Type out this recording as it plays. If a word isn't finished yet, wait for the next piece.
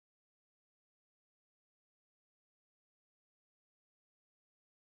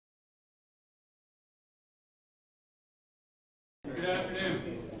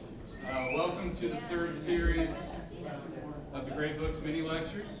to the third series of the Great Books mini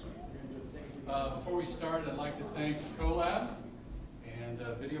lectures. Before we start, I'd like to thank CoLab and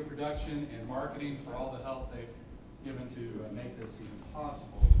video production and marketing for all the help they've given to make this even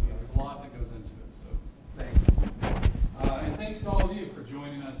possible. There's a lot that goes into it, so thank you. And thanks to all of you for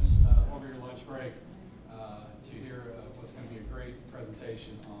joining us over your lunch break to hear what's going to be a great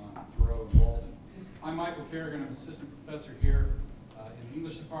presentation on Thoreau and Walden. I'm Michael Kerrigan. I'm an assistant professor here in the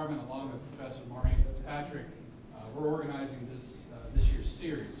English department, along with Professor Maureen Fitzpatrick. We're organizing this year's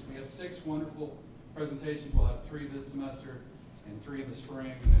series. We have 6 wonderful presentations. We'll have 3 this semester and 3 in the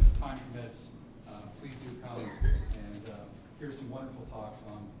spring, and if time permits, please do come and hear some wonderful talks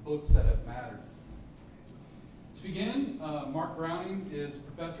on books that have mattered. To begin, Mark Browning is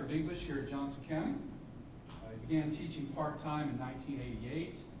professor of English here at Johnson County. He began teaching part-time in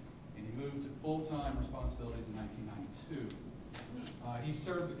 1988, and he moved to full-time responsibilities in 1992. He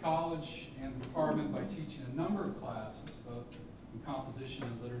served the college and the department by teaching a number of classes, both in composition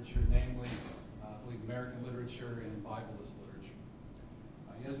and literature, namely, I believe, American literature and Biblist literature.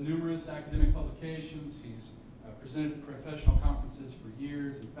 He has numerous academic publications. He's presented at professional conferences for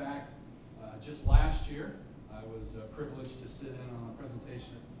years. In fact, just last year, I was privileged to sit in on a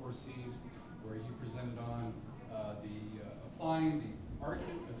presentation at the 4 Cs where you presented on applying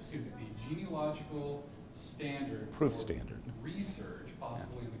the genealogical standard proof standard research,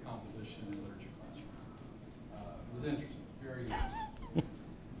 possibly in the composition and literature classrooms. It was interesting, very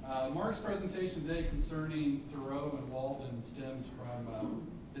interesting. Mark's presentation today concerning Thoreau and Walden stems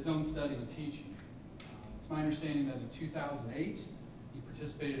from his own study and teaching. It's my understanding that in 2008, he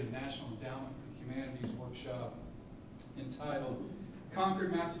participated in a National Endowment for the Humanities workshop entitled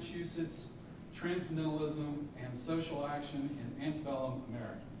Concord, Massachusetts, Transcendentalism and Social Action in Antebellum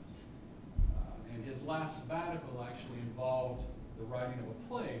America. And his last sabbatical actually involved the writing of a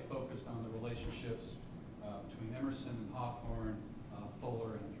play focused on the relationships between Emerson and Hawthorne,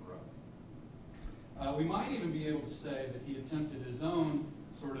 Fuller and Thoreau. We might even be able to say that he attempted his own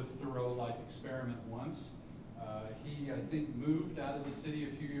sort of Thoreau-like experiment once. He, I think, moved out of the city a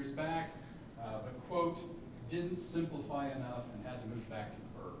few years back, but, quote, didn't simplify enough and had to move back to the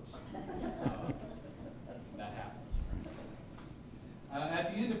burbs. That happens.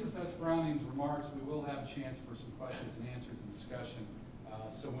 At the end of Professor Browning's remarks, we will have a chance for some questions and answers and discussion.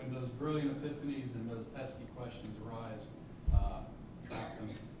 So when those brilliant epiphanies and those pesky questions arise, drop them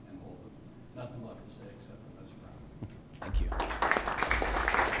and hold them. Nothing left to say except Professor Brown. Thank you.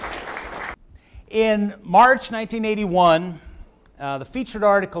 In March 1981, the featured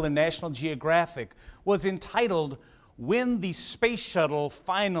article in National Geographic was entitled, "When the Space Shuttle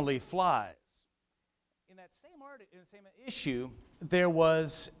Finally Flies." In that same issue, there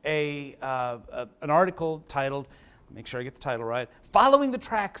was an article titled, make sure I get the title right, "Following the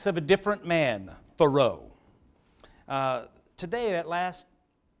Tracks of a Different Man, Thoreau." Today, that last,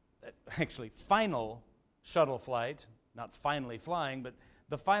 actually final shuttle flight, not finally flying, but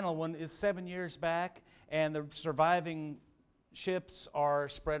the final one is 7 years back, and the surviving ships are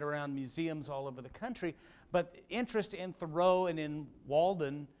spread around museums all over the country. But interest in Thoreau and in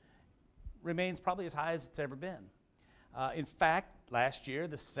Walden remains probably as high as it's ever been. In fact, last year,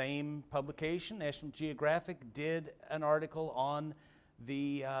 the same publication, National Geographic, did an article on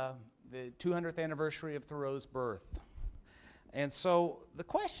the 200th anniversary of Thoreau's birth. And so the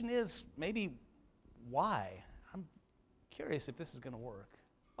question is, maybe why? I'm curious if this is going to work.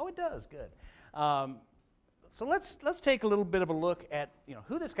 Oh, it does. Good. So let's take a little bit of a look at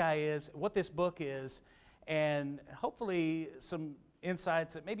who this guy is, what this book is, and hopefully some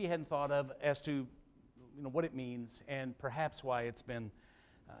insights that maybe you hadn't thought of as to what it means and perhaps why it's been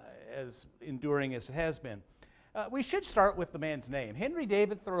as enduring as it has been. We should start with the man's name. Henry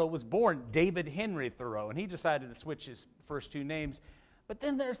David Thoreau was born David Henry Thoreau, and he decided to switch his first 2 names. But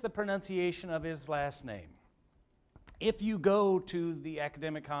then there's the pronunciation of his last name. If you go to the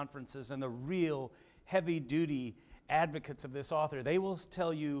academic conferences and the real heavy-duty advocates of this author, they will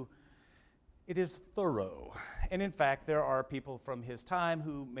tell you it is Thoreau. And in fact, there are people from his time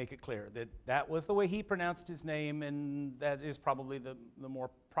who make it clear that that was the way he pronounced his name, and that is probably the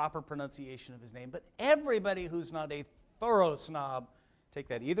more proper pronunciation of his name. But everybody who's not a Thoreau snob, take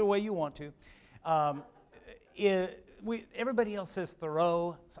that either way you want to, everybody else says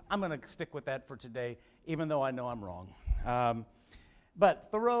Thoreau, so I'm going to stick with that for today, even though I know I'm wrong. But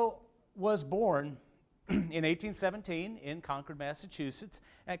Thoreau was born in 1817 in Concord, Massachusetts.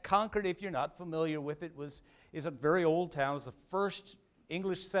 And Concord, if you're not familiar with it, is a very old town. It was the first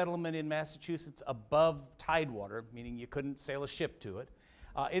English settlement in Massachusetts above tidewater, meaning you couldn't sail a ship to it.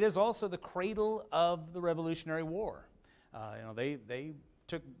 It is also the cradle of the Revolutionary War. They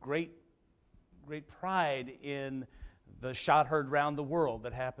took great great pride in the shot heard round the world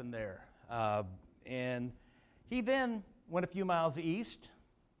that happened there. And he then went a few miles east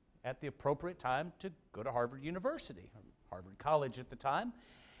at the appropriate time to go to Harvard University, Harvard College at the time.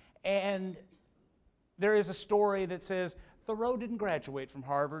 And there is a story that says Thoreau didn't graduate from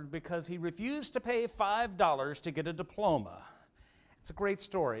Harvard because he refused to pay $5 to get a diploma. It's a great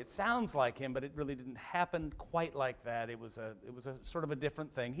story. It sounds like him, but it really didn't happen quite like that. It was a sort of a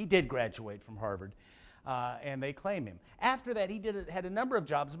different thing. He did graduate from Harvard, and they claim him. After that, he had a number of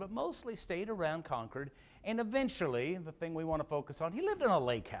jobs, but mostly stayed around Concord. And eventually, the thing we want to focus on, he lived in a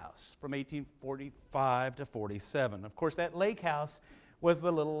lake house from 1845 to 47. Of course, that lake house was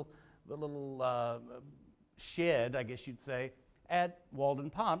the little shed, I guess you'd say, at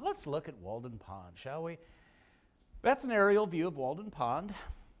Walden Pond. Let's look at Walden Pond, shall we? That's an aerial view of Walden Pond.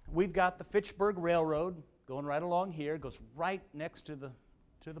 We've got the Fitchburg Railroad going right along here. It goes right next to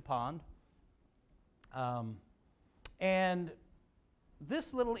the pond. And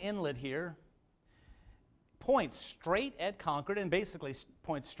this little inlet here points straight at Concord and basically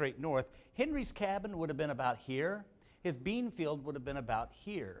points straight north. Henry's cabin would have been about here. His bean field would have been about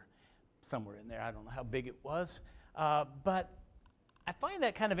here, somewhere in there. I don't know how big it was. But I find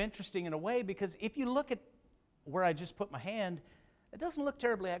that kind of interesting in a way because if you look at where I just put my hand, it doesn't look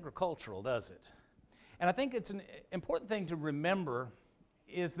terribly agricultural, does it? And I think it's an important thing to remember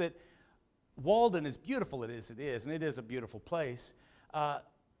is that Walden, as beautiful as it is, and it is a beautiful place,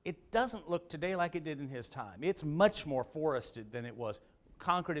 it doesn't look today like it did in his time. It's much more forested than it was.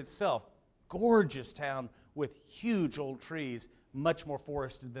 Concord itself, gorgeous town with huge old trees, much more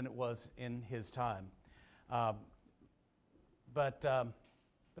forested than it was in his time. But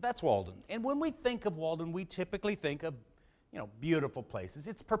that's Walden. And when we think of Walden, we typically think of, beautiful places.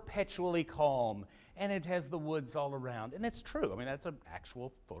 It's perpetually calm, and it has the woods all around. And it's true. I mean, that's an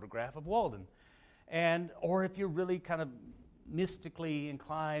actual photograph of Walden. Or if you're really kind of mystically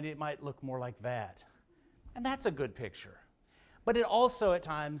inclined, it might look more like that. And that's a good picture. But it also at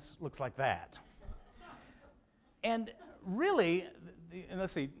times looks like that. And really,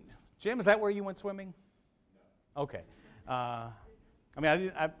 let's see, Jim, is that where you went swimming? No. Okay. I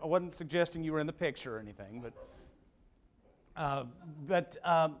wasn't suggesting you were in the picture or anything, but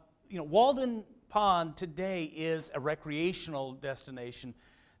Walden Pond today is a recreational destination,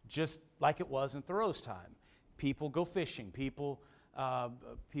 just like it was in Thoreau's time. People go fishing. People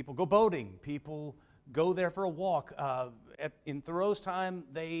go boating. People go there for a walk. In Thoreau's time,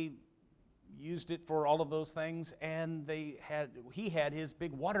 they used it for all of those things, and he had his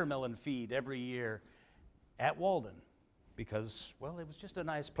big watermelon feed every year at Walden. Because, well, it was just a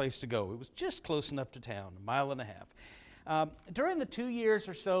nice place to go. It was just close enough to town, a mile and a half. During the 2 years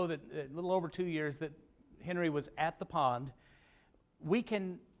or so, a little over 2 years that Henry was at the pond, we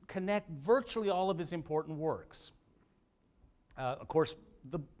can connect virtually all of his important works. Of course,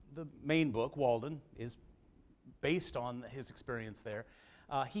 the main book, Walden, is based on his experience there.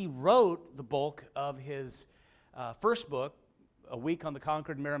 He wrote the bulk of his first book, A Week on the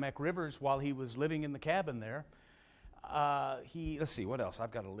Concord and Merrimack Rivers, while he was living in the cabin there. Let's see, what else?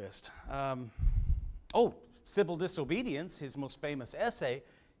 I've got a list. Civil Disobedience, his most famous essay,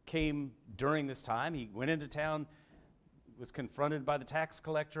 came during this time. He went into town, was confronted by the tax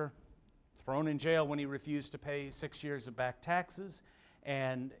collector, thrown in jail when he refused to pay 6 years of back taxes,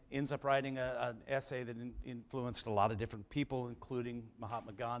 and ends up writing an essay that influenced a lot of different people, including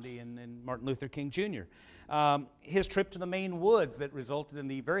Mahatma Gandhi and Martin Luther King Jr. His trip to the Maine woods that resulted in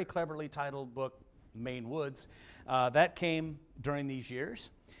the very cleverly titled book, Maine Woods, that came during these years.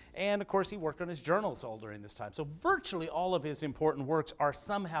 And of course, he worked on his journals all during this time. So virtually all of his important works are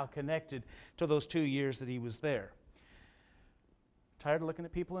somehow connected to those 2 years that he was there. Tired of looking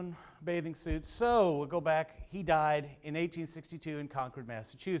at people in bathing suits? So we'll go back. He died in 1862 in Concord,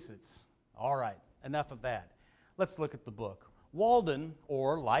 Massachusetts. All right, enough of that. Let's look at the book. Walden,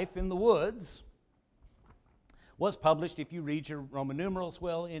 or Life in the Woods, was published, if you read your Roman numerals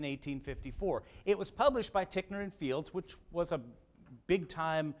well, in 1854. It was published by Ticknor and Fields, which was a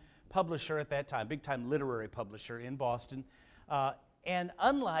big-time publisher at that time, big-time literary publisher in Boston. And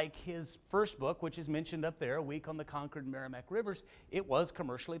unlike his first book, which is mentioned up there, A Week on the Concord and Merrimack Rivers, it was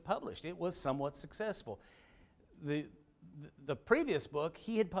commercially published. It was somewhat successful. The previous book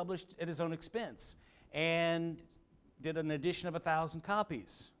he had published at his own expense and did an edition of 1,000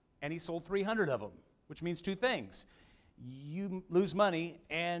 copies, and he sold 300 of them, which means two things. You lose money,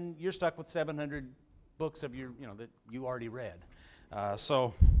 and you're stuck with 700 books of your, that you already read.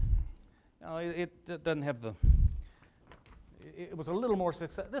 It doesn't have the. It was a little more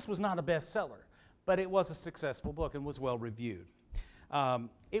success. This was not a bestseller, but it was a successful book and was well reviewed.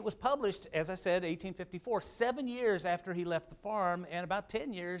 It was published, as I said, 1854, 7 years after he left the farm, and about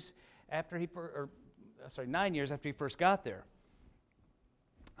 10 years after 9 years after he first got there.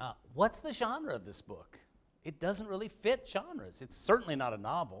 What's the genre of this book? It doesn't really fit genres. It's certainly not a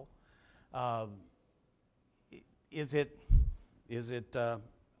novel. Is it a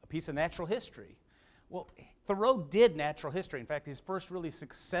piece of natural history? Well, Thoreau did natural history. In fact, his first really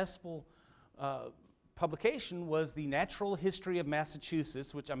successful publication was The Natural History of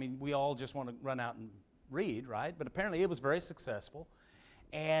Massachusetts, which, I mean, we all just want to run out and read, right? But apparently it was very successful.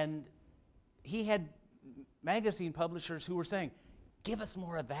 And he had magazine publishers who were saying, give us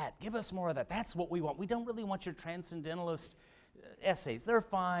more of that, give us more of that. That's what we want. We don't really want your transcendentalist essays. They're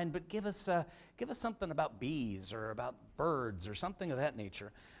fine, but give us something about bees or about birds or something of that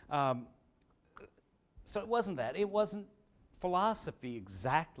nature. So it wasn't that. It wasn't philosophy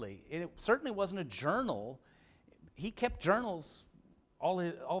exactly. It certainly wasn't a journal. He kept journals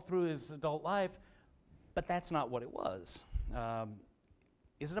all through his adult life, but that's not what it was.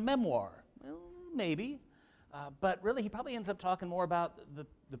 Is it a memoir? Well, maybe. But really, he probably ends up talking more about the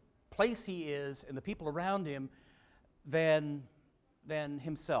place he is and the people around him than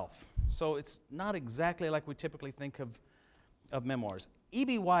himself. So it's not exactly like we typically think of memoirs.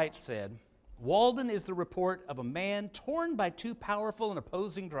 E.B. White said, Walden is the report of a man torn by two powerful and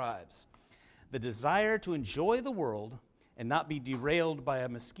opposing drives, the desire to enjoy the world and not be derailed by a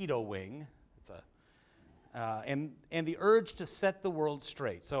mosquito wing, and the urge to set the world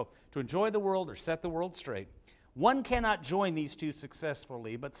straight. So to enjoy the world or set the world straight. One cannot join these two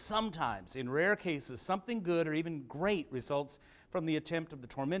successfully, but sometimes, in rare cases, something good or even great results from the attempt of the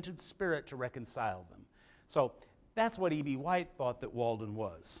tormented spirit to reconcile them. So that's what E.B. White thought that Walden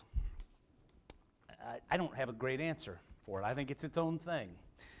was. I don't have a great answer for it. I think it's its own thing,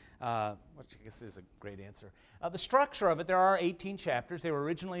 which I guess is a great answer. The structure of it, there are 18 chapters. They were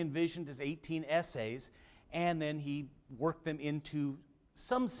originally envisioned as 18 essays, and then he worked them into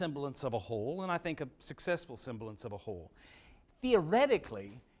some semblance of a whole, and I think a successful semblance of a whole.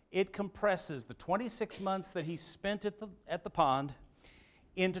 Theoretically, it compresses the 26 months that he spent at the pond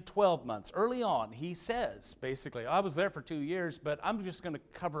into 12 months. Early on, he says, basically, I was there for 2 years, but I'm just going to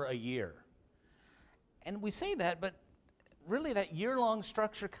cover a year. And we say that, but really that year-long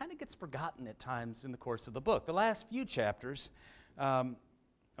structure kind of gets forgotten at times in the course of the book. The last few chapters,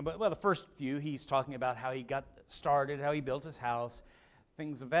 the first few, he's talking about how he got started, how he built his house,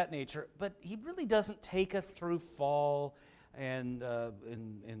 things of that nature, but he really doesn't take us through fall and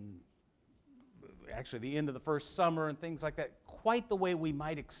actually the end of the first summer and things like that quite the way we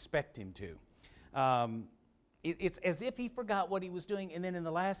might expect him to. It's as if he forgot what he was doing, and then in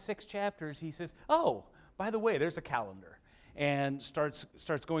the last 6 chapters he says, oh, by the way, there's a calendar, and starts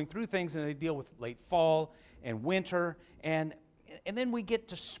going through things, and they deal with late fall and winter, and then we get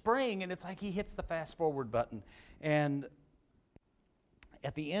to spring, and it's like he hits the fast forward button. And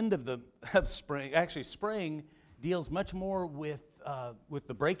at the end of spring, actually spring deals much more with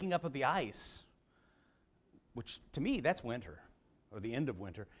the breaking up of the ice, which to me that's winter, or the end of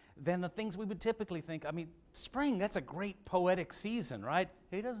winter, than the things we would typically think. I mean, spring, that's a great poetic season, right?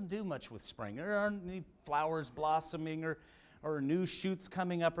 He doesn't do much with spring. There aren't any flowers blossoming or new shoots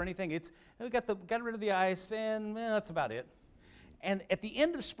coming up or anything. We got rid of the ice, and that's about it. And at the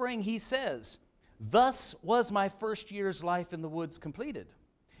end of spring, he says, thus was my first year's life in the woods completed.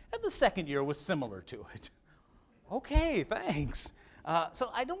 And the second year was similar to it. Okay, thanks. So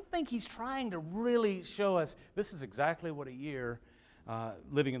I don't think he's trying to really show us this is exactly what a year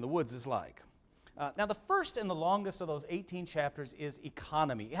living in the woods is like. Now, the first and the longest of those 18 chapters is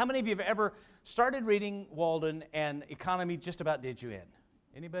economy. How many of you have ever started reading Walden and economy just about did you in?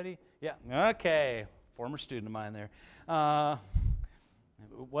 Anybody? Yeah, okay. Former student of mine there.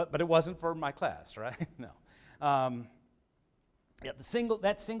 But it wasn't for my class, right? No.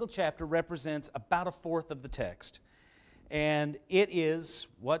 That single chapter represents about a fourth of the text. And it is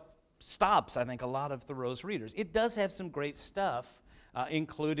what stops, I think, a lot of Thoreau's readers. It does have some great stuff,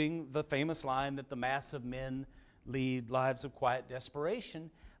 including the famous line that the mass of men lead lives of quiet desperation,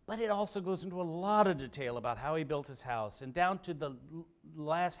 but it also goes into a lot of detail about how he built his house, and down to the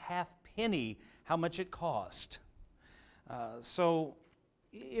last half penny, how much it cost. So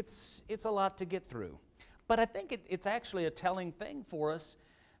it's a lot to get through. But I think it's actually a telling thing for us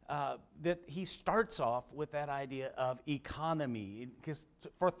that he starts off with that idea of economy, because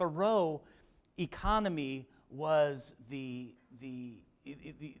for Thoreau, economy was in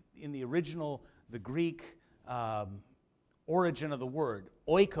the original, the Greek origin of the word.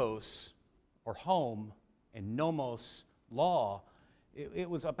 Oikos, or home, and nomos, law, it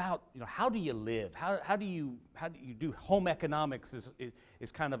was about, how do you live? How do you do home economics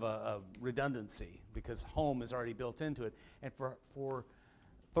is kind of a redundancy because home is already built into it. And for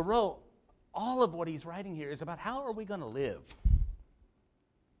Thoreau, all of what he's writing here is about how are we going to live.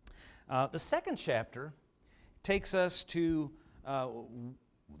 The second chapter takes us to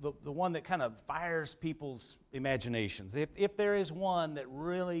the one that kind of fires people's imaginations. If there is one that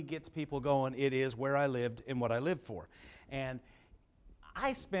really gets people going, it is Where I Lived and What I Lived For. And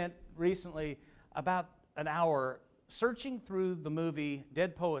I spent recently about an hour searching through the movie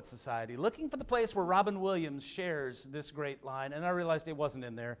Dead Poets Society, looking for the place where Robin Williams shares this great line, and I realized it wasn't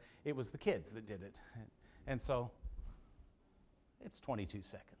in there. It was the kids that did it. And so it's 22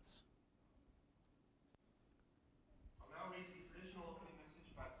 seconds. I'll now read the traditional opening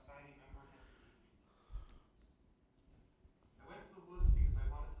message by Society member Henry. I went to the woods because I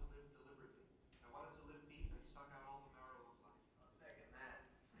wanted to live deliberately. I wanted to live deep and suck out all the marrow of life. I'll second that.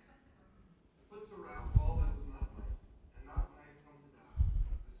 I put to rout all that was not life, and not when I had come to die,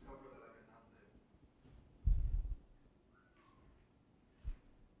 discover that I had not lived.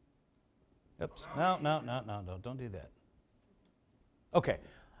 Oops. No, don't do that. Okay,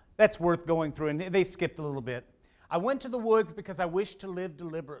 that's worth going through, and they skipped a little bit. I went to the woods because I wished to live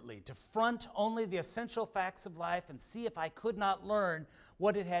deliberately, to front only the essential facts of life and see if I could not learn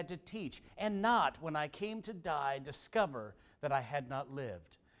what it had to teach, and not, when I came to die, discover that I had not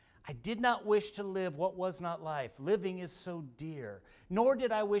lived. I did not wish to live what was not life. Living is so dear. Nor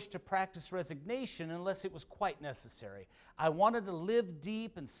did I wish to practice resignation unless it was quite necessary. I wanted to live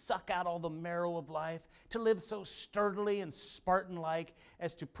deep and suck out all the marrow of life, to live so sturdily and Spartan-like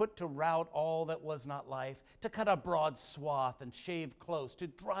as to put to rout all that was not life, to cut a broad swath and shave close, to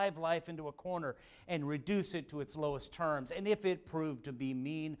drive life into a corner and reduce it to its lowest terms. And if it proved to be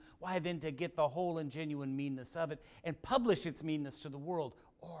mean, why then to get the whole and genuine meanness of it and publish its meanness to the world.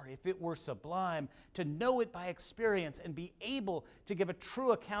 Or if it were sublime, to know it by experience and be able to give a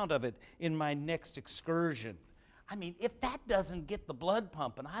true account of it in my next excursion. I mean, if that doesn't get the blood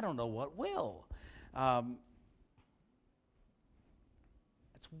pumping, I don't know what will.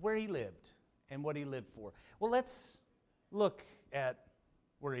 It's where he lived and what he lived for. Well, let's look at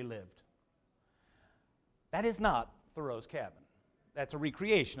where he lived. That is not Thoreau's cabin. That's a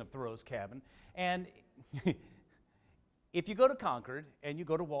recreation of Thoreau's cabin. And if you go to Concord and you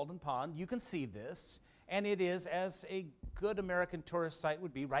go to Walden Pond, you can see this, and it is, as a good American tourist site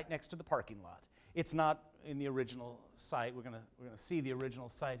would be, right next to the parking lot. It's not in the original site. We're going to see the original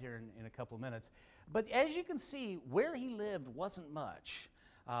site here in a couple of minutes. But as you can see, where he lived wasn't much.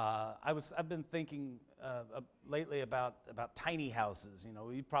 I've been thinking lately about tiny houses. You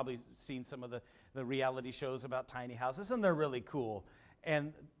know, you've probably seen some of the reality shows about tiny houses, and they're really cool.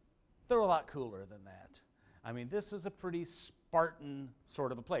 And they're a lot cooler than that. I mean, this was a pretty Spartan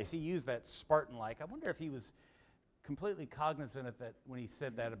sort of a place. He used that Spartan-like. I wonder if he was completely cognizant of that when he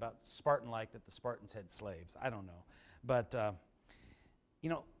said that about Spartan-like, that the Spartans had slaves. I don't know. But,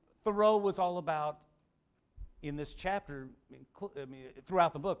 Thoreau was all about, in this chapter,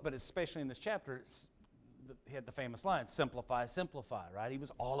 throughout the book, but especially in this chapter, he had the famous line, simplify, simplify, right? He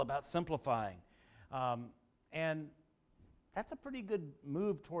was all about simplifying. And that's a pretty good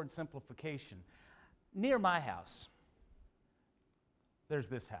move towards simplification. Near my house, there's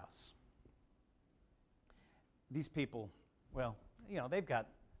this house. These people, well, they've got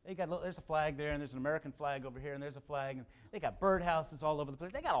there's a flag there, and there's an American flag over here, and there's a flag, and they got birdhouses all over the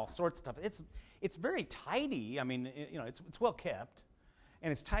place. They got all sorts of stuff. It's very tidy. I mean, it's well kept,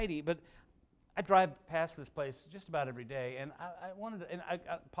 and it's tidy. But I drive past this place just about every day, and I wanted to, and I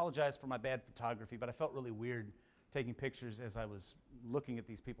apologize for my bad photography, but I felt really weird taking pictures as I was looking at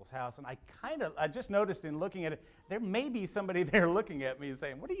these people's house, and I just noticed in looking at it, there may be somebody there looking at me and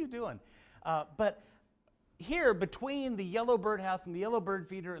saying, "What are you doing?" But here, between the yellow birdhouse and the yellow bird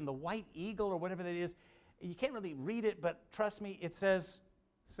feeder and the white eagle or whatever that is, you can't really read it, but trust me, it says,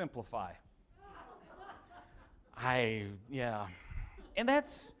 "Simplify." And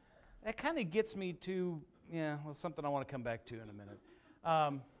that kind of gets me to, something I want to come back to in a minute.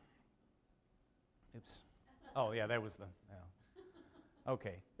 Oops. Oh, yeah, that was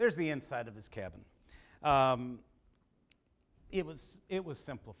okay, there's the inside of his cabin. It was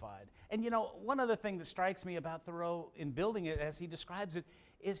simplified. And one other thing that strikes me about Thoreau in building it, as he describes it,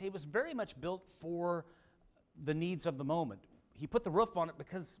 is it was very much built for the needs of the moment. He put the roof on it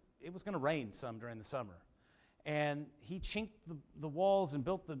because it was going to rain some during the summer. And he chinked the walls and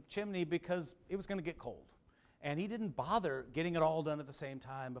built the chimney because it was going to get cold. And he didn't bother getting it all done at the same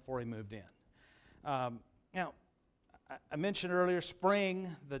time before he moved in. Now, I mentioned earlier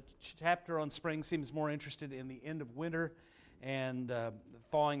spring. The chapter on spring seems more interested in the end of winter. and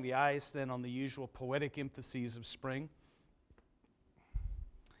thawing the ice then on the usual poetic emphases of spring.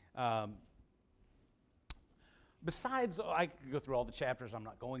 Besides, I could go through all the chapters. I'm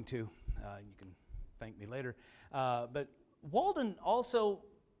not going to. You can thank me later. But Walden also,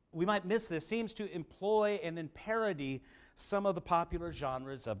 we might miss this, seems to employ and then parody some of the popular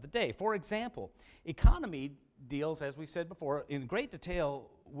genres of the day. For example, economy deals, as we said before, in great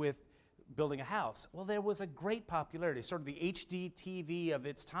detail with building a house. Well, there was a great popularity, sort of the HD TV of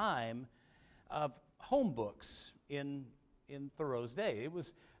its time, of home books in Thoreau's day. It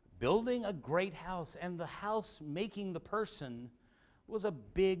was building a great house, and the house making the person was a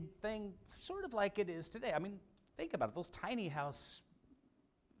big thing, sort of like it is today. I mean, think about it. Those tiny house,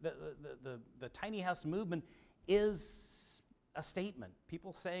 the tiny house movement is a statement.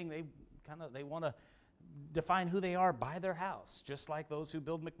 People saying they want to define who they are by their house, just like those who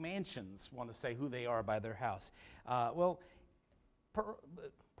build McMansions want to say who they are by their house. Perot,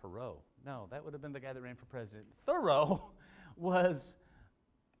 no, that would have been the guy that ran for president. Thoreau was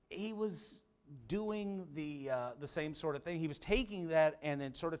doing the same sort of thing. He was taking that and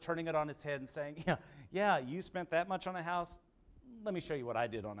then sort of turning it on its head and saying, yeah, you spent that much on a house. Let me show you what I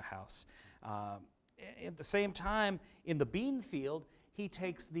did on a house. At the same time, in the bean field, he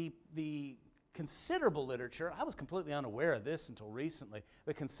takes the considerable literature. I was completely unaware of this until recently.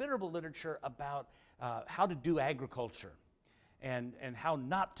 The considerable literature about how to do agriculture and how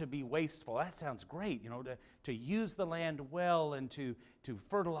not to be wasteful. That sounds great, to use the land well and to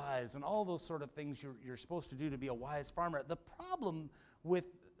fertilize and all those sort of things you're supposed to do to be a wise farmer. The problem with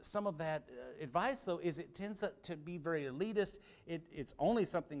some of that advice, though, is it tends to be very elitist. It's only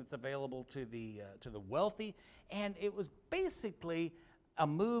something that's available to the wealthy, and it was basically a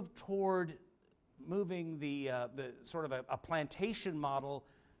move toward moving the sort of a plantation model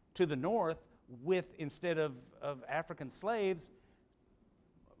to the north with, instead of African slaves,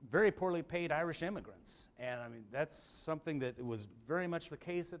 very poorly paid Irish immigrants. And I mean, that's something that was very much the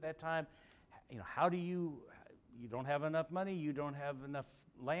case at that time. How do you don't have enough money, you don't have enough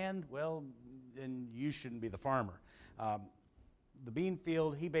land, well, then you shouldn't be the farmer. The bean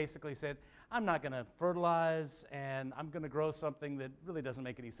field, he basically said, I'm not going to fertilize, and I'm going to grow something that really doesn't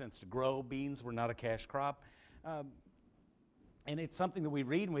make any sense to grow. Beans were not a cash crop. And it's something that we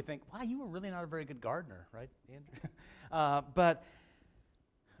read and we think, wow, you were really not a very good gardener, right, Andrew? But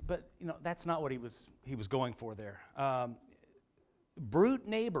that's not what he was going for there. Brute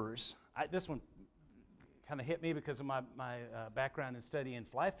neighbors, this one kind of hit me because of my background in studying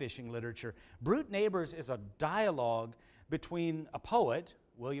fly fishing literature. Brute neighbors is a dialogue between a poet,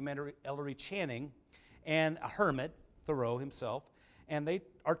 William Ellery Channing, and a hermit, Thoreau himself, and they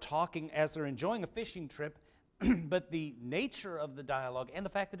are talking as they're enjoying a fishing trip. But the nature of the dialogue and the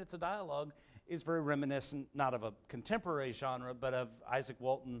fact that it's a dialogue is very reminiscent, not of a contemporary genre, but of Isaac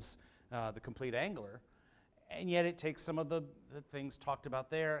Walton's The Complete Angler. And yet it takes some of the things talked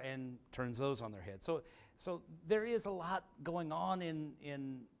about there and turns those on their head. So there is a lot going on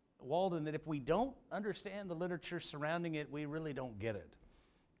in Walden that if we don't understand the literature surrounding it, we really don't get it.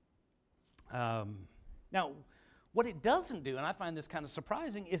 Now, what it doesn't do, and I find this kind of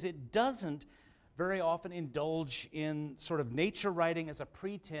surprising, is it doesn't very often indulge in sort of nature writing as a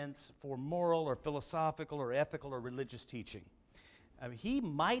pretense for moral or philosophical or ethical or religious teaching. I mean, he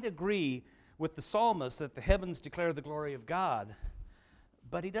might agree with the psalmist that the heavens declare the glory of God,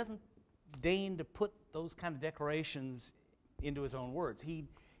 but he doesn't deign to put those kind of declarations into his own words.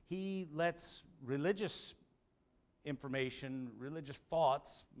 He lets religious information, religious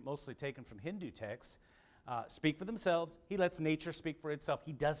thoughts, mostly taken from Hindu texts, speak for themselves. He lets nature speak for itself.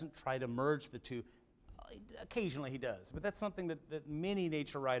 He doesn't try to merge the two. Occasionally he does, but that's something that many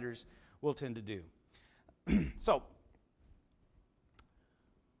nature writers will tend to do. So,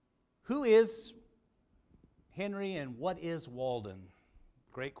 who is Henry and what is Walden?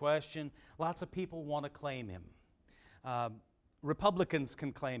 Great question. Lots of people want to claim him. Republicans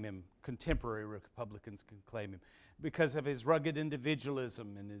can claim him. Contemporary Republicans can claim him because of his rugged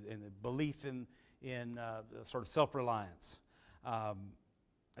individualism and belief in sort of self-reliance,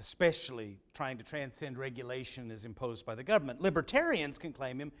 especially trying to transcend regulation as imposed by the government. Libertarians can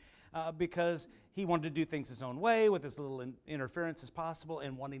claim him because he wanted to do things his own way with as little interference as possible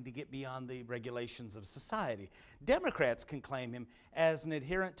and wanting to get beyond the regulations of society. Democrats can claim him as an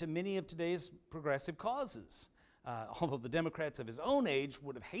adherent to many of today's progressive causes, although the Democrats of his own age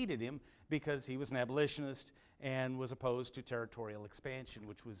would have hated him because he was an abolitionist and was opposed to territorial expansion,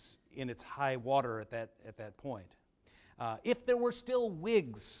 which was in its high water at that point. If there were still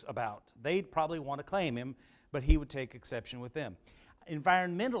Whigs about, they'd probably want to claim him, but he would take exception with them.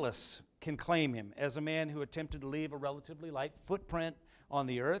 Environmentalists can claim him as a man who attempted to leave a relatively light footprint on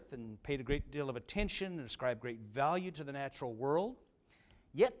the earth and paid a great deal of attention and ascribed great value to the natural world.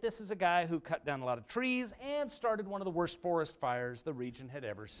 Yet this is a guy who cut down a lot of trees and started one of the worst forest fires the region had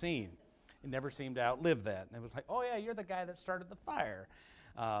ever seen. He never seemed to outlive that. And it was like, oh yeah, you're the guy that started the fire.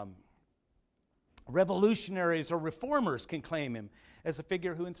 Revolutionaries or reformers can claim him as a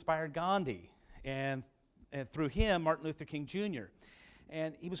figure who inspired Gandhi, and through him, Martin Luther King Jr.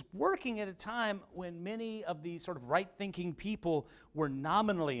 And he was working at a time when many of the sort of right-thinking people were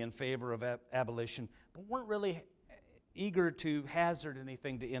nominally in favor of abolition, but weren't really eager to hazard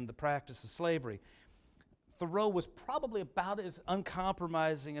anything to end the practice of slavery. Thoreau was probably about as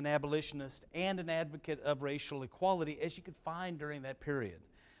uncompromising an abolitionist and an advocate of racial equality as you could find during that period.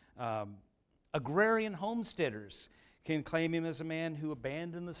 Agrarian homesteaders can claim him as a man who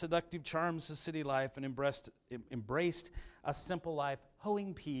abandoned the seductive charms of city life and embraced a simple life,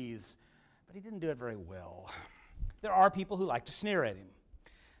 hoeing peas, but he didn't do it very well. There are people who like to sneer at him.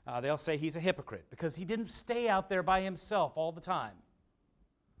 They'll say he's a hypocrite because he didn't stay out there by himself all the time.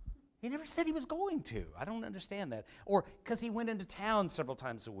 He never said he was going to. I don't understand that. Or because he went into town several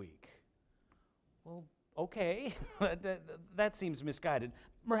times a week. Well, okay, that seems misguided.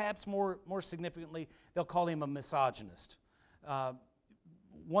 Perhaps more significantly, they'll call him a misogynist.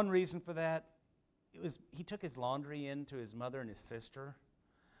 One reason for that was he took his laundry in to his mother and his sister.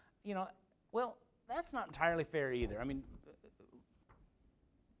 You know, well, that's not entirely fair either. I mean,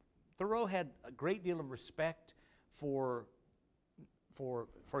 Thoreau had a great deal of respect for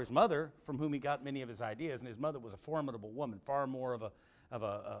his mother, from whom he got many of his ideas, and his mother was a formidable woman, far more of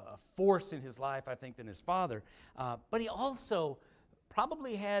a force in his life, I think, than his father. But he also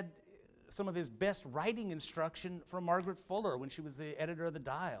probably had some of his best writing instruction from Margaret Fuller when she was the editor of the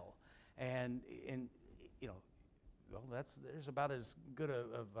Dial. And you know, well, there's about as good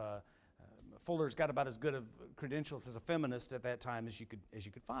Fuller's got about as good of credentials as a feminist at that time as you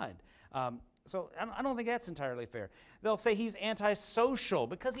could find. So I don't think that's entirely fair. They'll say he's antisocial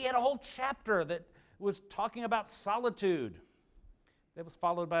because he had a whole chapter that was talking about solitude. That was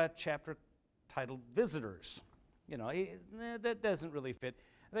followed by a chapter titled Visitors. You know, that doesn't really fit.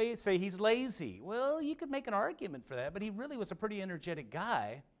 They say he's lazy. Well, you could make an argument for that, but he really was a pretty energetic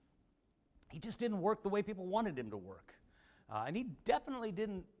guy. He just didn't work the way people wanted him to work. And he definitely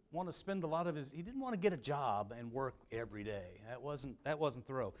didn't want to spend a lot of he didn't want to get a job and work every day. That wasn't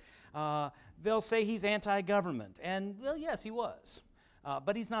Thoreau. They'll say he's anti-government, and well, yes, he was.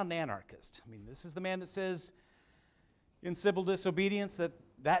 But he's not an anarchist. I mean, this is the man that says in Civil Disobedience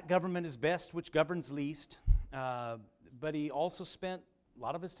that government is best which governs least. But he also spent a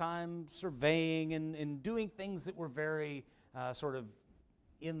lot of his time surveying and doing things that were very sort of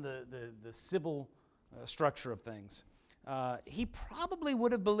in the civil structure of things. He probably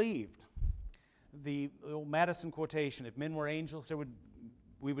would have believed the old Madison quotation, if men were angels,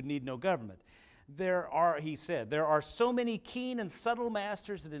 we would need no government. He said, there are so many keen and subtle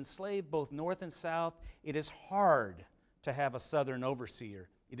masters that enslave both North and South, it is hard to have a Southern overseer.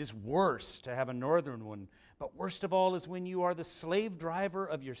 It is worse to have a Northern one. But worst of all is when you are the slave driver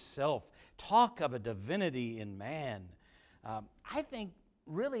of yourself. Talk of a divinity in man. I think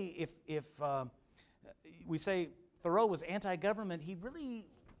really if we say Thoreau was anti-government, he really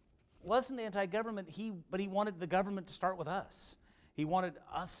wasn't anti-government, but he wanted the government to start with us. He wanted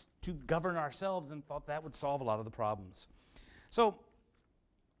us to govern ourselves and thought that would solve a lot of the problems. So,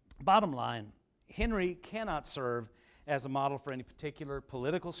 bottom line, Henry cannot serve as a model for any particular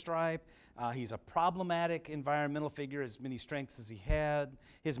political stripe. He's a problematic environmental figure, as many strengths as he had.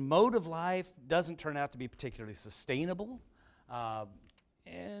 His mode of life doesn't turn out to be particularly sustainable. But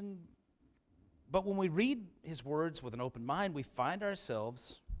when we read his words with an open mind, we find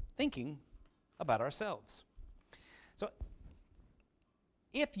ourselves thinking about ourselves. So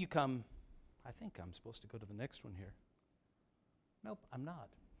if you come, I think I'm supposed to go to the next one here. Nope, I'm not.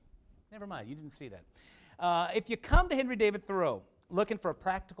 Never mind, you didn't see that. If you come to Henry David Thoreau looking for a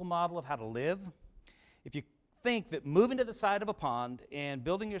practical model of how to live, if you think that moving to the side of a pond and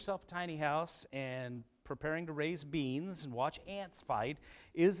building yourself a tiny house and preparing to raise beans and watch ants fight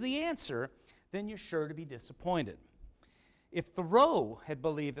is the answer, then you're sure to be disappointed. If Thoreau had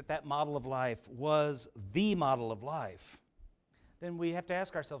believed that that model of life was the model of life, then we have to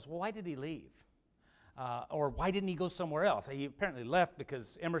ask ourselves, well, why did he leave? Or why didn't he go somewhere else? He apparently left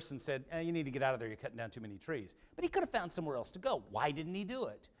because Emerson said, you need to get out of there, you're cutting down too many trees. But he could have found somewhere else to go. Why didn't he do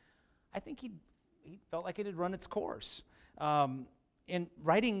it? I think he felt like it had run its course. In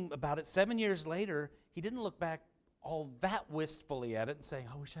writing about it 7 years later, he didn't look back all that wistfully at it and saying,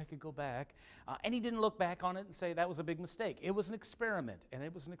 I wish I could go back. And he didn't look back on it and say that was a big mistake. It was an experiment, and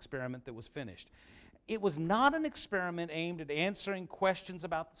it was an experiment that was finished. It was not an experiment aimed at answering questions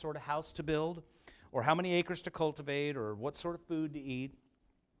about the sort of house to build, or how many acres to cultivate, or what sort of food to eat.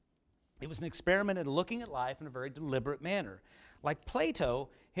 It was an experiment in looking at life in a very deliberate manner. Like Plato,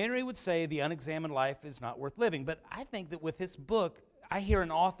 Henry would say the unexamined life is not worth living. But I think that with this book, I hear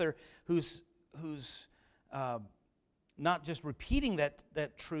an author who's not just repeating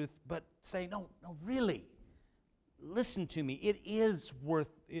that truth, but saying, no, really, listen to me.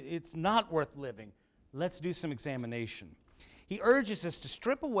 It's not worth living. Let's do some examination. He urges us to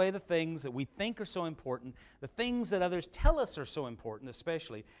strip away the things that we think are so important, the things that others tell us are so important,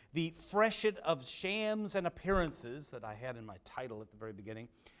 especially the freshet of shams and appearances that I had in my title at the very beginning,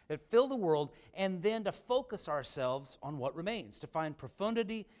 that fill the world, and then to focus ourselves on what remains, to find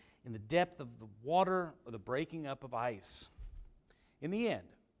profundity in the depth of the water or the breaking up of ice. In the end,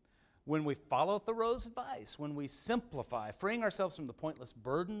 when we follow Thoreau's advice, when we simplify, freeing ourselves from the pointless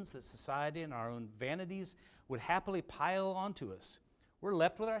burdens that society and our own vanities would happily pile onto us, we're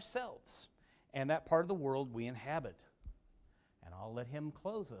left with ourselves and that part of the world we inhabit. And I'll let him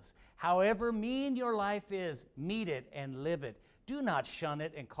close us. However mean your life is, meet it and live it. Do not shun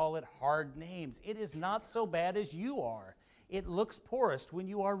it and call it hard names. It is not so bad as you are. It looks poorest when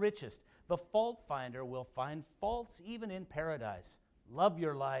you are richest. The fault finder will find faults even in paradise. Love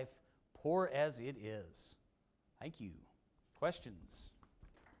your life, poor as it is. Thank you. Questions?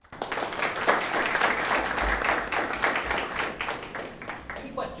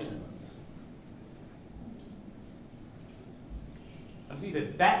 Any questions? That was either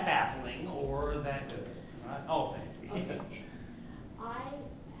that baffling or that good. Right? Oh, thank you. Okay. I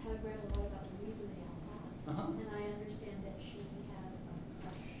have read a lot about Louisa May Alcott, and I understand that she had a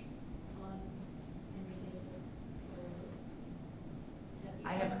crush on Henry David Thoreau.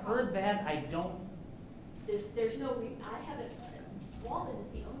 I have heard that. I don't. There's no. I haven't. Walden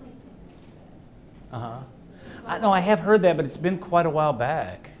is the only thing I've read. No, I have heard that, but it's been quite a while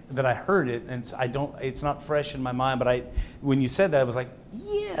back that I heard it, and I don't. It's not fresh in my mind. But when you said that, I was like,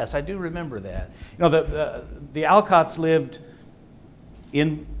 yes, I do remember that. You know, the Alcotts lived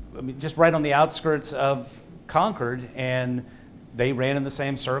just right on the outskirts of Concord, and they ran in the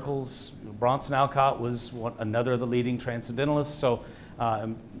same circles. Bronson Alcott was another of the leading transcendentalists, so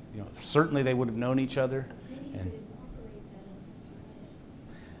certainly they would have known each other.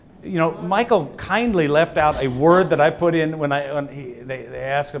 And Michael kindly left out a word that I put in when they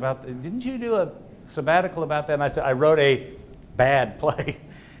asked about, didn't you do a sabbatical about that? And I said, I wrote a bad play.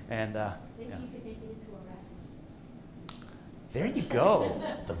 And maybe you could make it into a rap. There you go.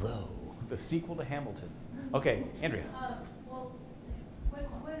 Thoreau, the sequel to Hamilton. Okay, Andrea. Well,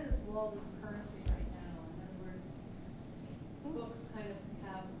 what is Walden's currency right now? In other words, books kind of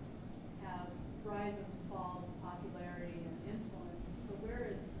have rises and falls in popularity and influence. So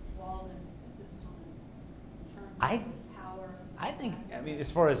where is Walden at this time in terms of his power? I think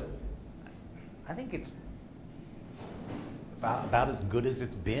it's about as good as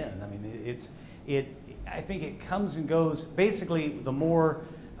it's been. I mean, I think it comes and goes. Basically, the more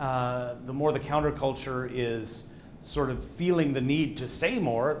the counterculture is sort of feeling the need to say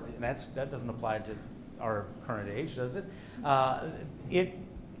more, and that doesn't apply to our current age, does it? It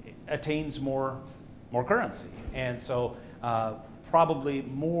attains more currency, and so probably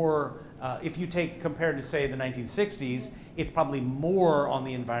more. If you compared to say the 1960s, it's probably more on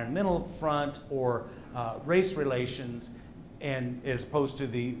the environmental front or race relations, and as opposed to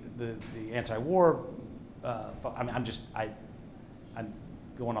the anti-war. I'm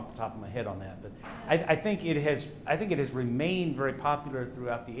going off the top of my head on that, but I think it has remained very popular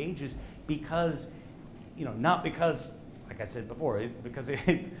throughout the ages because, not because, like I said before, because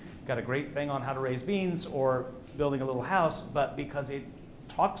it's got a great thing on how to raise beans or building a little house, but because it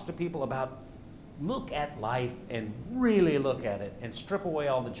talks to people about look at life and really look at it and strip away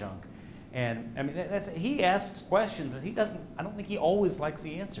all the junk. And I mean, he asks questions, and I don't think he always likes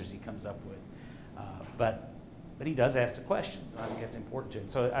the answers he comes up with, but he does ask the questions. I think that's important to him.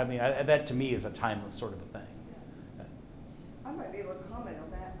 So I mean, that to me is a timeless sort of a thing. I might be able to comment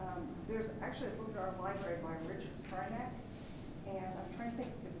on that. There's actually a book in our library by Richard Primack, and I'm trying to think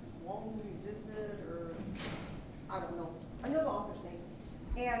if it's Walden Revisited or I don't know. I know the author's name.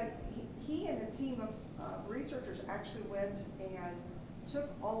 And he and a team of researchers actually went and took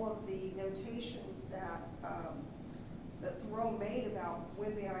all of the notations that Thoreau made about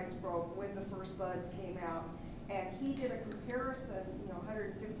when the ice broke, when the first buds came out, and he did a comparison,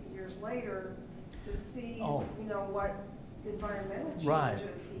 150 years later to see, what environmental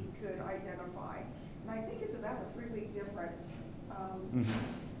changes he could identify. And And I think it's about a 3-week difference Mhm.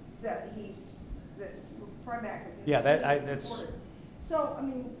 that Primack and his Yeah, team that's. reported. So, I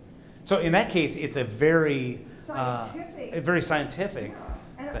mean, So in that case, it's a very scientific. a very scientific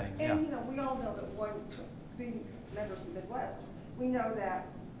Yeah. thing. And, you know, we all know that being members of the Midwest, we know that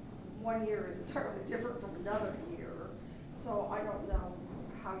one year is entirely different from another year. So I don't know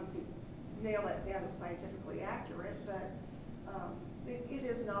how you could nail that down as scientifically accurate, but it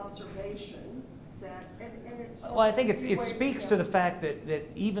is an observation that, and it's. Well, I think it ways speaks to the fact that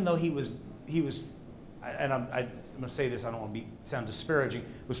even though he was, and I'm going to say this, I don't want to sound disparaging,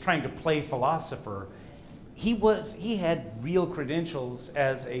 was trying to play philosopher, he had real credentials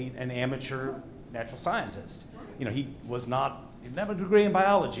as an amateur natural scientist. You know, he didn't have a degree in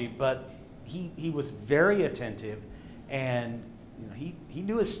biology, but he was very attentive, and you know, he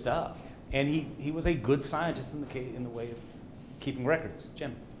knew his stuff, and he was a good scientist in the way of keeping records.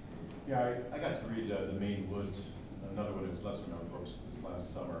 Jim. Yeah, I got to read The Maine Woods, another one of his lesser known books this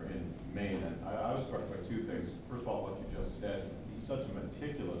last summer in Maine, and I was struck by two things. First of all, what you just said, he's such a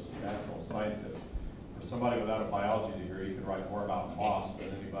meticulous natural scientist. For somebody without a biology degree, he can write more about moss than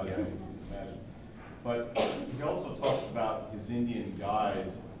anybody Yeah. can imagine. But he also talks about his Indian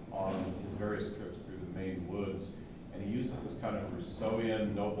guide on his various trips through the Maine woods, and he uses this kind of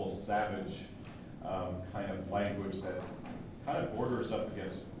Rousseauian, noble, savage kind of language that kind of borders up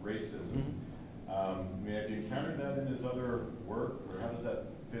against racism. I mean, have you encountered that in his other work, or how does that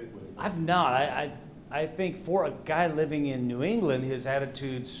fit with? I've not. I think for a guy living in New England, his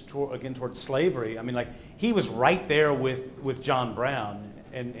attitudes towards slavery, I mean, like, he was right there with John Brown,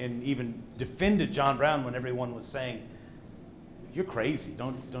 and even defended John Brown when everyone was saying, "You're crazy,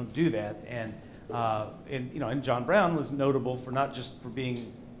 don't do that." And you know, and John Brown was notable for not just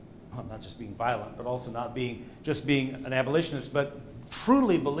being violent, but also not being an abolitionist, but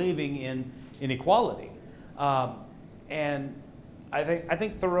truly believing in equality. And I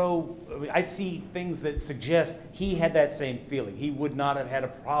think Thoreau, I see things that suggest he had that same feeling. He would not have had a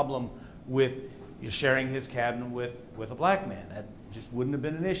problem with sharing his cabin with a black man. That just wouldn't have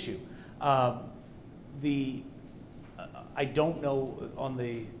been an issue. I don't know on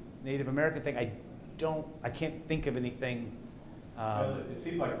the Native American thing. I can't think of anything. It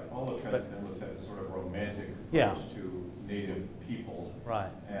seemed like all the transcendentalists had this sort of romantic approach Yeah. to Native people, Right.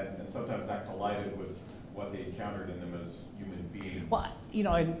 and sometimes that collided with what they encountered in them as human beings. Well, you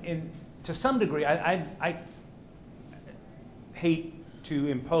know, and to some degree, I hate to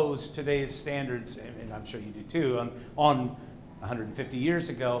impose today's standards, and I'm sure you do too, on 150 years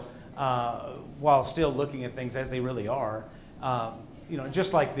ago, while still looking at things as they really are. You know,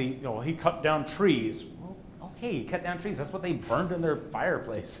 just like he cut down trees. Well, okay, he cut down trees. That's what they burned in their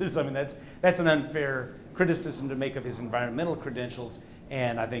fireplaces. I mean, that's an unfair criticism to make of his environmental credentials.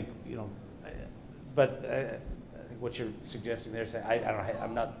 And I think, you know, but I think what you're suggesting there,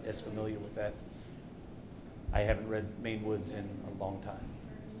 I'm not as familiar with that. I haven't read Maine Woods in a long time.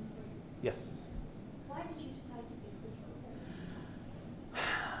 Yes. Why did you decide to pick this book?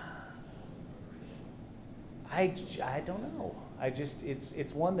 I don't know.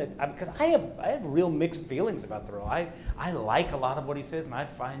 It's one that, because I have real mixed feelings about Thoreau. I like a lot of what he says, and I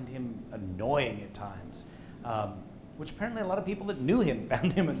find him annoying at times, which apparently a lot of people that knew him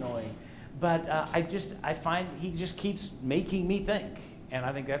found him annoying. But I find he just keeps making me think, and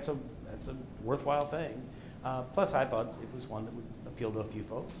I think that's a worthwhile thing. Plus, I thought it was one that would appeal to a few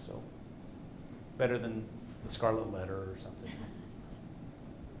folks, so better than The Scarlet Letter or something.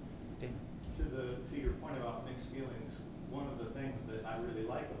 Dan? To your point about mixed feelings, one of the things that I really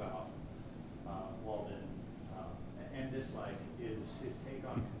like about Walden and dislike is his take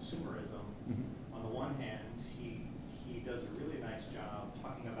on consumerism. Mm-hmm. On the one hand, he does a really nice job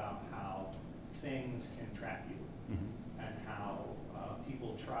talking about how things can trap you, Mm-hmm. and how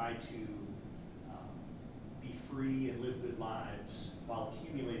people try to be free and live good lives while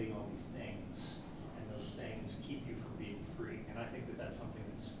accumulating all these things, and those things keep you from being free. And I think that that's something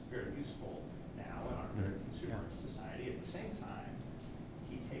that's very useful now in our very consumerist society. At the same time,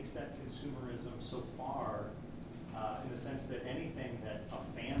 he takes that consumerism so far in the sense that anything that a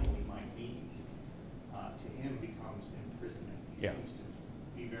family might need to him becomes imprisonment. He Yeah. seems to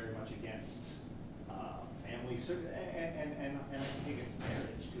be very much against family, and I think it's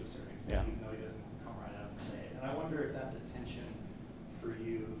marriage to a certain extent, Yeah. even though he doesn't come right out and say it. And I wonder if that's a tension for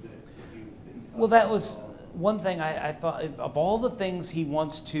you that you thought Well, that was about. one thing I thought, of all the things he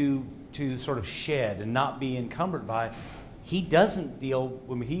wants to sort of shed and not be encumbered by, he doesn't deal,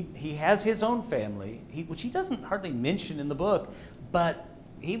 I mean, he has his own family, which he doesn't hardly mention in the book, but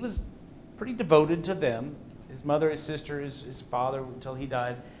he was pretty devoted to them, his mother, his sister, his father, until he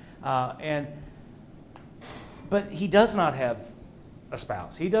died. And but he does not have a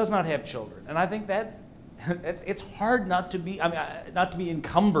spouse. He does not have children. And I think that it's hard not to be, not to be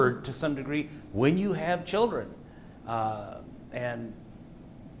encumbered to some degree when you have children. And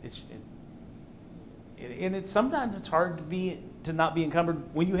sometimes it's hard to not be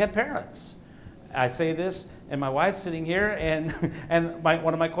encumbered when you have parents. I say this, and my wife's sitting here, and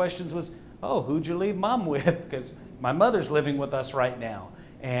one of my questions was, oh, who'd you leave mom with? Because my mother's living with us right now,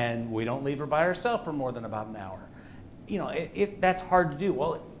 and we don't leave her by herself for more than about an hour. You know, that's hard to do.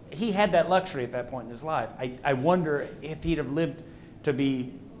 Well, he had that luxury at that point in his life. I wonder if he'd have lived to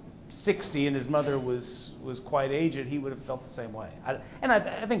be 60 and his mother was quite aged, he would have felt the same way.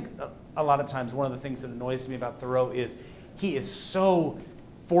 I think a lot of times one of the things that annoys me about Thoreau is he is so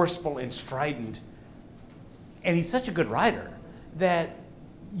forceful and strident, and he's such a good writer that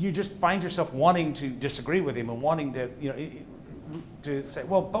you just find yourself wanting to disagree with him and wanting to, you know, to say,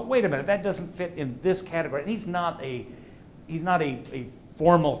 well, but wait a minute, that doesn't fit in this category. And he's not a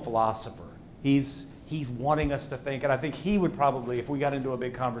formal philosopher. He's wanting us to think, and I think he would probably, if we got into a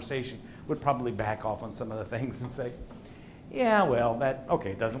big conversation, would probably back off on some of the things and say, yeah, well,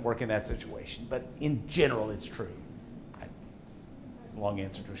 it doesn't work in that situation, but in general, it's true. Long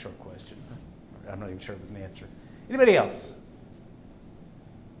answer to a short question. I'm not even sure it was an answer. Anybody else?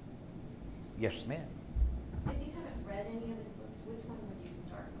 Yes, ma'am. If you haven't read any of his books, which one would you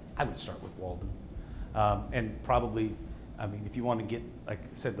start with? I would start with Walden. And probably, I mean, if you want to get, like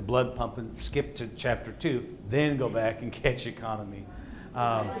I said, the blood pumping, skip to chapter 2, then go back and catch Economy.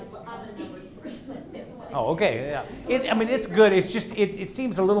 I'm a numbers person. Oh, okay. Yeah. I mean, it's good. It's just, it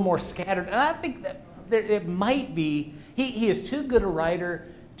seems a little more scattered. And I think that it might be, he is too good a writer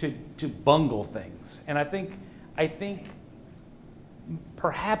to bungle things. And I think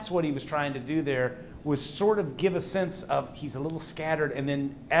perhaps what he was trying to do there was sort of give a sense of he's a little scattered, and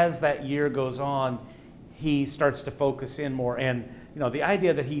then as that year goes on, he starts to focus in more. And you know, the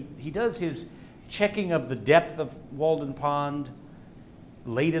idea that he does his checking of the depth of Walden Pond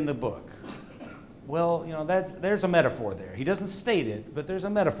late in the book. Well, you know, there's a metaphor there. He doesn't state it, but there's a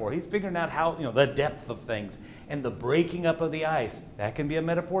metaphor. He's figuring out how, you know, the depth of things and the breaking up of the ice. That can be a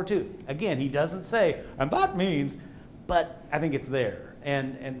metaphor too. Again, he doesn't say, and that means, but I think it's there.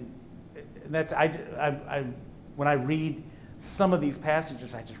 And that's, when I read some of these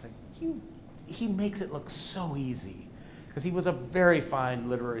passages, I just think, he makes it look so easy. Because he was a very fine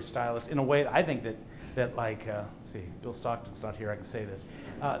literary stylist in a way I think that like, see, Bill Stockton's not here, I can say this,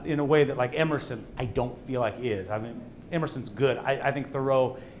 in a way that like Emerson, I don't feel like is. I mean, Emerson's good. I think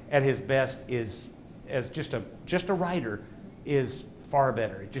Thoreau at his best is, as just a writer, is far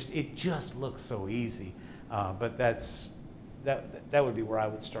better. It just looks so easy. But that would be where I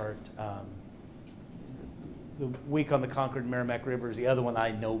would start. The Week on the Concord and Merrimack River is the other one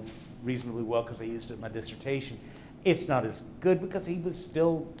I know reasonably well because I used it in my dissertation. It's not as good because he was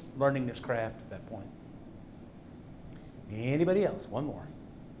still learning this craft at that point. Anybody else? One more.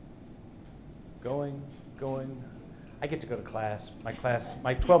 Going. I get to go to class.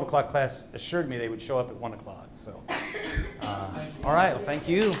 My 12 o'clock class assured me they would show up at 1 o'clock. So, all right. Well, thank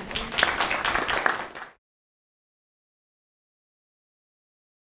you.